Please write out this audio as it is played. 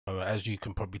as you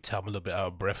can probably tell, I'm a little bit out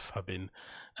of breath. I've been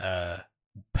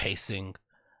pacing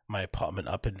my apartment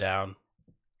up and down,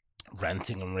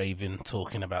 ranting and raving,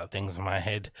 talking about things in my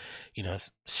head,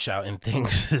 shouting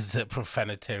things as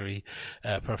profanatory,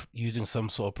 using some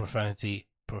sort of profanity,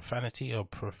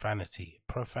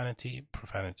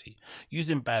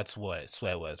 using bad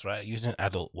swear words, right? Using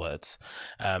adult words,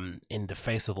 in the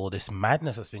face of all this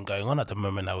madness that's been going on at the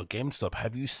moment now with GameStop.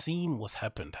 Have you seen what's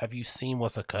happened? Have you seen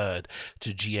what's occurred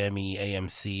to GME,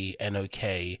 AMC,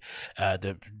 NOK,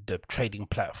 the trading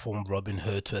platform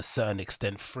Robinhood, to a certain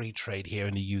extent, free trade here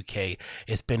in the UK?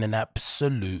 It's been an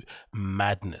absolute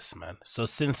madness, man. So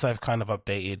since I've kind of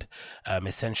updated,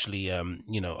 essentially, a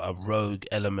rogue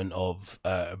element of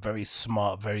very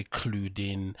smart, very clued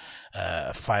in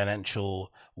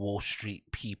financial Wall Street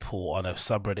people on a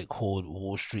subreddit called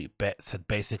Wall Street Bets had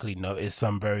basically noticed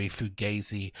some very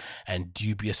fugazi and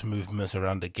dubious movements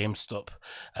around the GameStop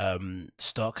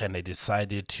stock, and they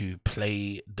decided to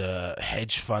play the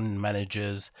hedge fund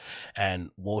managers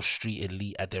and Wall Street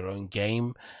elite at their own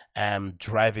game, and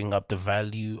driving up the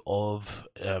value of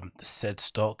said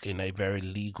stock in a very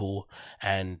legal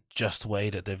and just way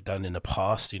that they've done in the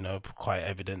past, quite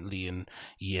evidently in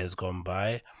years gone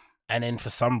by. And then for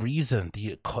some reason,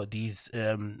 these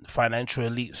financial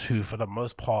elites, who for the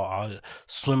most part are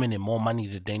swimming in more money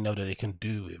than they know that they can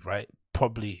do with, right?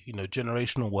 Probably,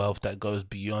 generational wealth that goes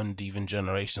beyond even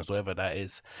generations, whatever that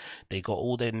is. They got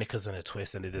all their knickers in a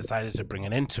twist and they decided to bring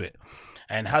an end to it.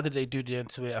 And how did they do the end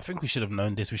to it? I think we should have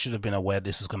known this. We should have been aware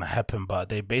this was going to happen, but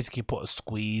they basically put a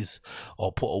squeeze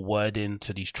or put a word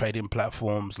into these trading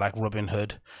platforms like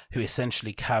Robinhood, who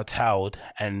essentially kowtowed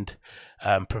and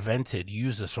prevented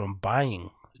users from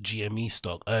buying GME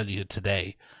stock earlier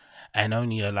today, and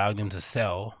only allowed them to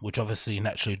sell, which obviously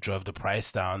naturally drove the price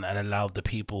down and allowed the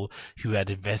people who had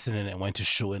invested in it and went to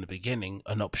short in the beginning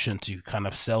an option to kind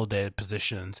of sell their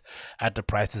positions at the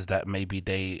prices that maybe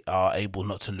they are able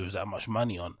not to lose that much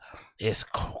money on. It's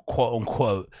quote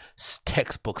unquote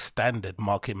textbook standard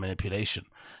market manipulation,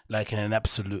 like in an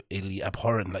absolutely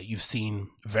abhorrent, like you've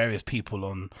seen various people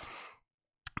on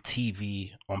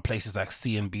TV on places like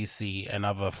CNBC and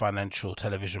other financial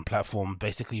television platforms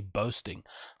basically boasting.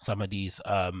 Some of these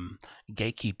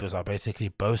gatekeepers are basically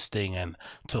boasting and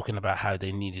talking about how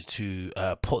they needed to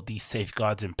put these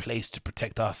safeguards in place to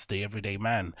protect us, the everyday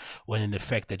man, when in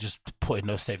effect they're just putting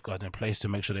those safeguards in place to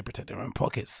make sure they protect their own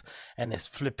pockets. And it's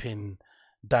flipping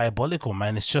diabolical,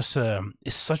 man. It's just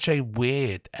it's such a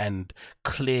weird and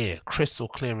crystal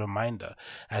clear reminder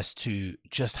as to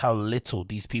just how little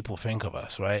these people think of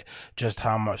us, right? Just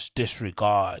how much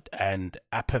disregard and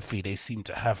apathy they seem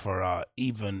to have for our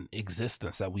even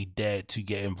existence, that we dare to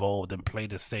get involved and play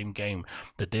the same game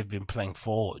that they've been playing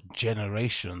for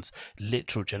generations,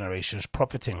 literal generations,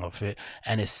 profiting of it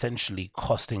and essentially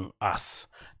costing us,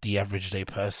 the average day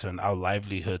person, our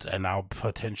livelihoods and our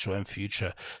potential and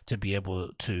future to be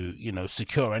able to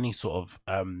secure any sort of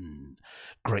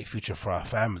great future for our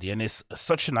family. And it's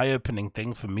such an eye-opening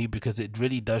thing for me, because it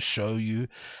really does show you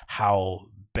how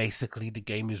basically the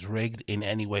game is rigged in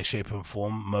any way, shape and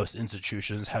form. Most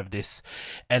institutions have this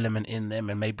element in them,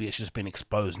 and maybe it's just been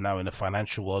exposed now in the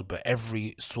financial world, but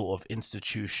every sort of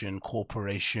institution,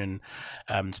 corporation,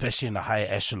 especially in the higher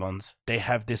echelons, they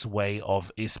have this way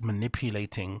of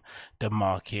manipulating the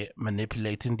market,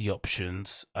 manipulating the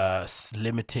options,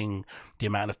 limiting the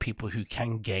amount of people who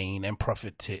can gain and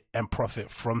profit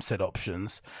from said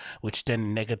options, which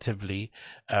then negatively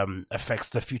affects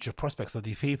the future prospects of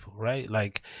these people, right?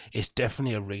 Like, it's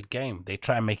definitely a rigged game. They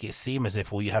try and make it seem as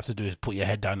if all you have to do is put your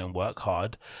head down and work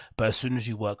hard, but as soon as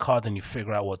you work hard and you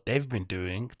figure out what they've been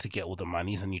doing to get all the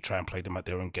monies and you try and play them at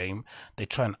their own game, they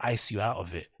try and ice you out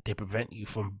of it. They prevent you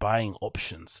from buying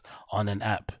options on an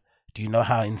app. Do you know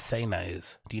how insane that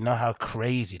is? Do you know how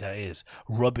crazy that is?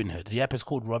 Robinhood. The app is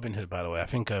called Robinhood, by the way. I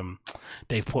think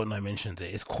Dave Portnoy mentioned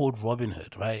it. It's called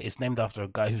Robinhood, right? It's named after a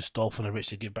guy who stole from the rich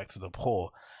to give back to the poor.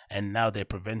 And now they're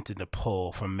preventing the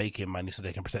poor from making money so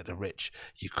they can protect the rich.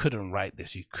 You couldn't write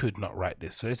this. You could not write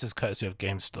this. So this is courtesy of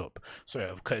GameStop. Sorry,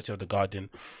 courtesy of The Guardian.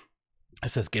 It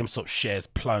says GameStop shares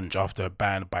plunge after a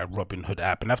ban by Robinhood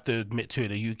app. And I have to admit too,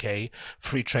 in the UK,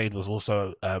 free trade was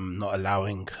also not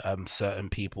allowing certain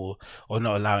people, or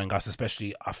not allowing us,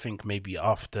 especially I think maybe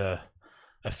after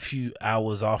a few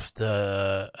hours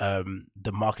after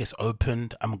the markets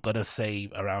opened. I'm gonna say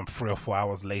around 3 or 4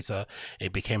 hours later,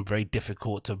 it became very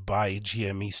difficult to buy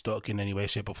GME stock in any way,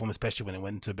 shape, or form, especially when it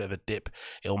went into a bit of a dip.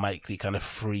 It automatically kind of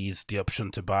freeze the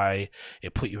option to buy.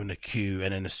 It put you in a queue,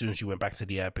 and then as soon as you went back to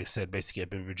the app, it said basically it had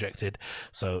been rejected.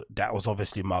 So that was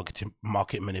obviously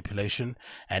market manipulation.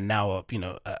 And now,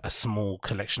 a small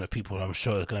collection of people who I'm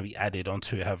sure are going to be added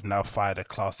onto it have now filed a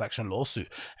class action lawsuit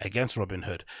against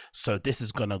Robinhood. So this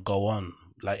is going to go on.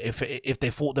 Like if they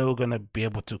thought they were going to be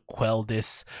able to quell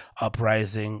this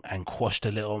uprising and quash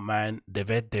the little man,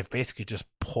 they've basically just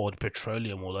poured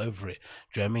petroleum all over it.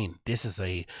 Do you know what I mean? This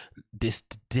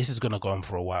is going to go on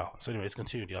for a while. So anyway, let's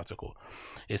continue the article.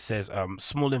 It says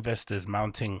small investors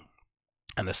mounting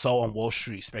an assault on Wall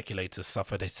Street speculators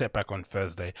suffered a setback on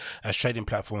Thursday as trading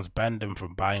platforms banned them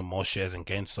from buying more shares in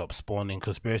GameStop, spawning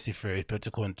conspiracy theories,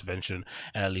 political intervention,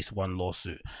 and at least one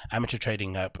lawsuit. Amateur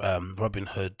trading app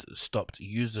Robinhood stopped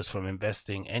users from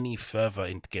investing any further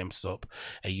into GameStop,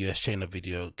 a US chain of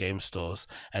video game stores,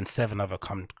 and 7 other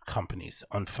companies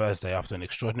on Thursday after an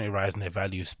extraordinary rise in their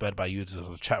value spurred by users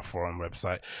of the chat forum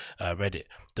website Reddit.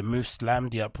 The move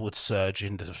slammed the upward surge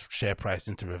in the share price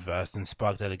into reverse and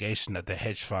sparked allegation that the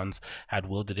hedge funds had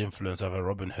wielded influence over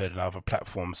Robinhood and other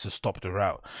platforms to stop the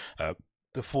rout.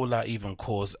 The fallout even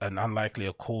caused an unlikely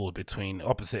accord between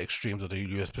opposite extremes of the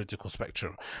US political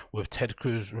spectrum, with Ted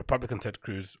Cruz, Republican Ted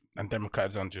Cruz, and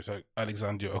Democrat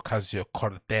Alexandria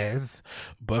Ocasio-Cortez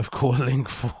both calling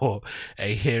for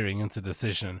a hearing into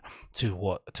decision to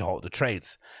halt the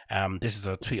trades. This is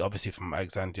a tweet, obviously, from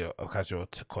Alexandria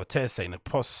Ocasio-Cortez saying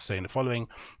the following: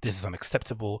 "This is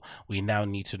unacceptable. We now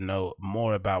need to know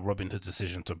more about Robinhood's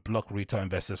decision to block retail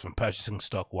investors from purchasing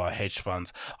stock while hedge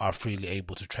funds are freely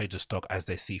able to trade the stock as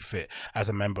they see fit. As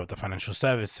a member of the financial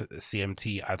service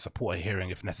CMT, I'd support a hearing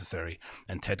if necessary."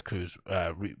 And Ted Cruz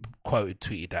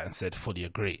tweeted that and said, "Fully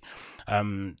agree."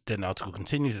 Then the article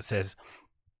continues. It says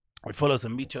it follows a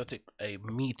meteoric,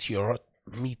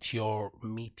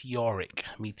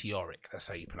 that's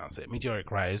how you pronounce it,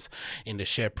 meteoric rise in the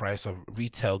share price of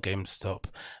retail GameStop,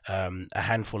 a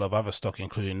handful of other stock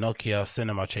including Nokia,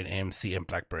 cinema chain AMC, and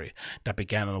BlackBerry, that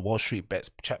began on a Wall Street Bets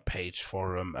chat page,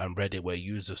 forum, and Reddit, where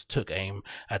users took aim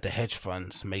at the hedge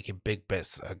funds making big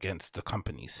bets against the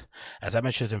companies. As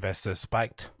amateur investors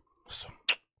spiked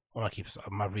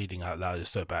my reading out loud is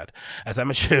so bad. As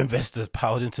amateur investors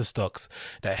piled into stocks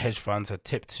that hedge funds had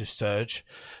tipped to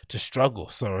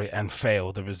struggle, and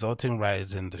fail, the resulting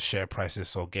rise in the share prices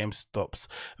saw GameStop's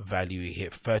value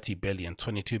hit 30 billion,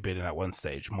 22 billion at one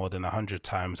stage, more than 100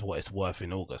 times what it's worth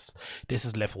in August. This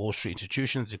has left Wall Street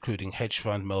institutions, including hedge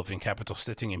fund Melvin Capital,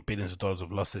 sitting in billions of dollars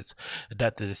of losses. The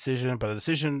decision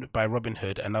by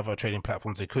Robinhood and other trading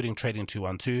platforms, including Trading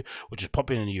 212, which is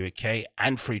popular in the UK,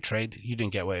 and Free Trade, you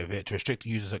didn't get away with it, to restrict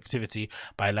users' activity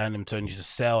by allowing them to only to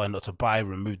sell and not to buy,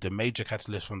 removed the major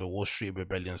catalyst from the Wall Street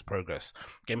rebellion's progress.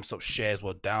 GameStop shares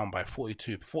were down by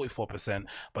 44%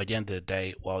 by the end of the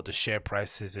day, while the share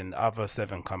prices in other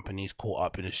 7 companies caught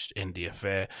up in the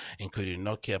affair, including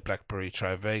Nokia, BlackBerry,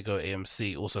 Trivago,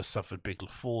 AMC, also suffered big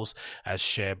falls as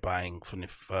share buying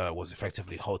was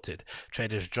effectively halted.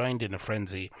 Traders joined in a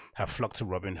frenzy have flocked to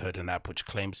Robinhood, an app which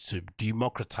claims to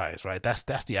democratize, right? That's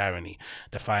the irony,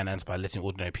 the finance, by letting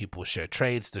ordinary people share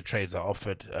trades. The trades are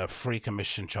offered free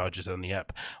commission charges on the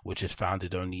app, which is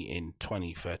founded only in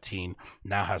 2013,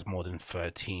 now has more than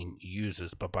 13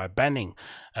 users. But the buying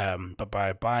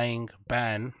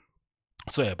ban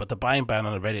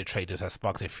on the Reddit traders has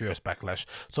sparked a furious backlash.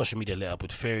 Social media lit up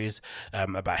with theories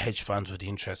about hedge funds with the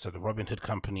interests of the Robinhood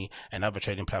company and other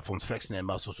trading platforms flexing their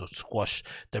muscles to squash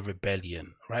the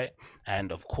rebellion, right?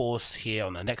 And of course, here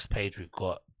on the next page, we've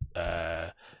got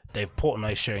Dave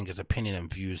Portnoy sharing his opinion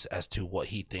and views as to what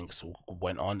he thinks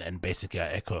went on, and basically I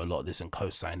echo a lot of this and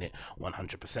co-sign it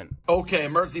 100%. Okay,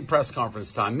 emergency press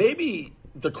conference time. Maybe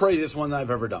the craziest one that I've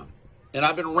ever done. And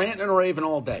I've been ranting and raving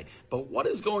all day. But what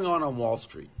is going on Wall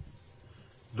Street?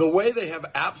 The way they have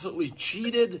absolutely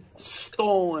cheated,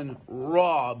 stolen,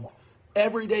 robbed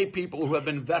everyday people who have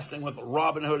been investing with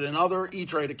Robinhood and other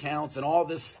E-Trade accounts and all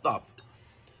this stuff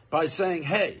by saying,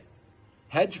 hey,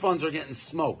 hedge funds are getting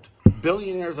smoked.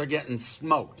 Billionaires are getting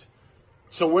smoked.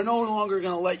 So we're no longer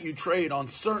going to let you trade on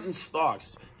certain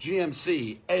stocks,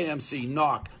 GMC, AMC,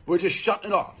 NOC. We're just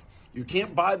shutting it off. You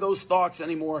can't buy those stocks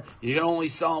anymore. You can only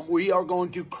sell them. We are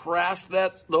going to crash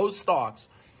those stocks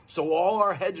so all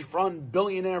our hedge fund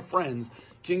billionaire friends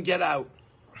can get out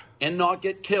and not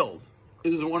get killed.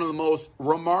 It is one of the most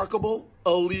remarkable,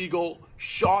 illegal,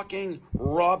 shocking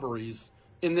robberies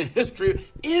in the history,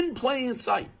 in plain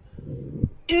sight.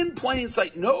 In plain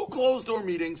sight, no closed door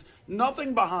meetings,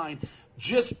 nothing behind,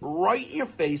 just right in your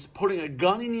face, putting a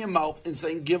gun in your mouth and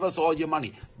saying, give us all your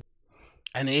money.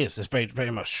 And it's very, very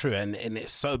much true. And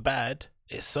it's so bad.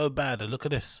 It's so bad. And look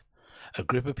at this. A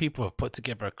group of people have put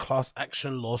together a class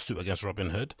action lawsuit against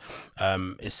Robinhood.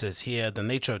 It says here the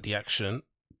nature of the action.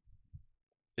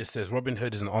 It says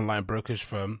Robinhood is an online brokerage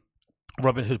firm.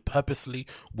 Robinhood purposely,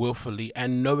 willfully,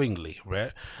 and knowingly,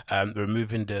 right,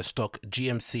 removing the stock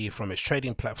GMC from its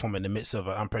trading platform in the midst of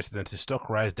an unprecedented stock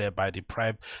rise, thereby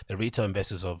deprived the retail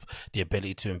investors of the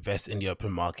ability to invest in the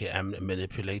open market and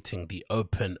manipulating the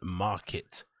open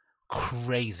market.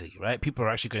 Crazy, right? People are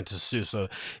actually going to sue. So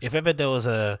if ever there was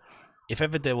an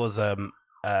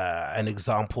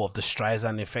example of the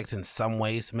Streisand effect in some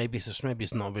ways, maybe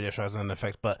it's not really a Streisand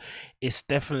effect, but it's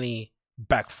definitely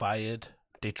backfired.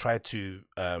 They tried to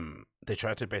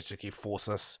basically force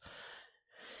us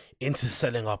into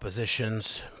selling our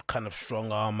positions, kind of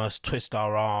strong arm us, twist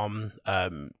our arm,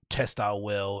 test our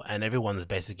will, and everyone's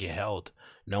basically held.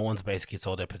 No one's basically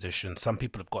sold their position. Some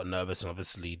people have got nervous and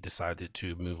obviously decided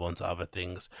to move on to other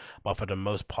things. But for the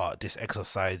most part, this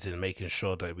exercise in making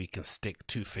sure that we can stick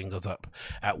two fingers up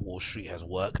at Wall Street has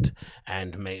worked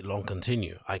and may it long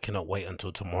continue. I cannot wait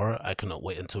until tomorrow. I cannot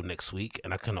wait until next week.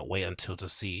 And I cannot wait until to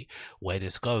see where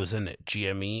this goes, isn't it?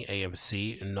 GME,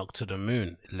 AMC, knock to the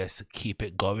moon. Let's keep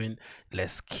it going.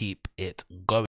 Let's keep it going.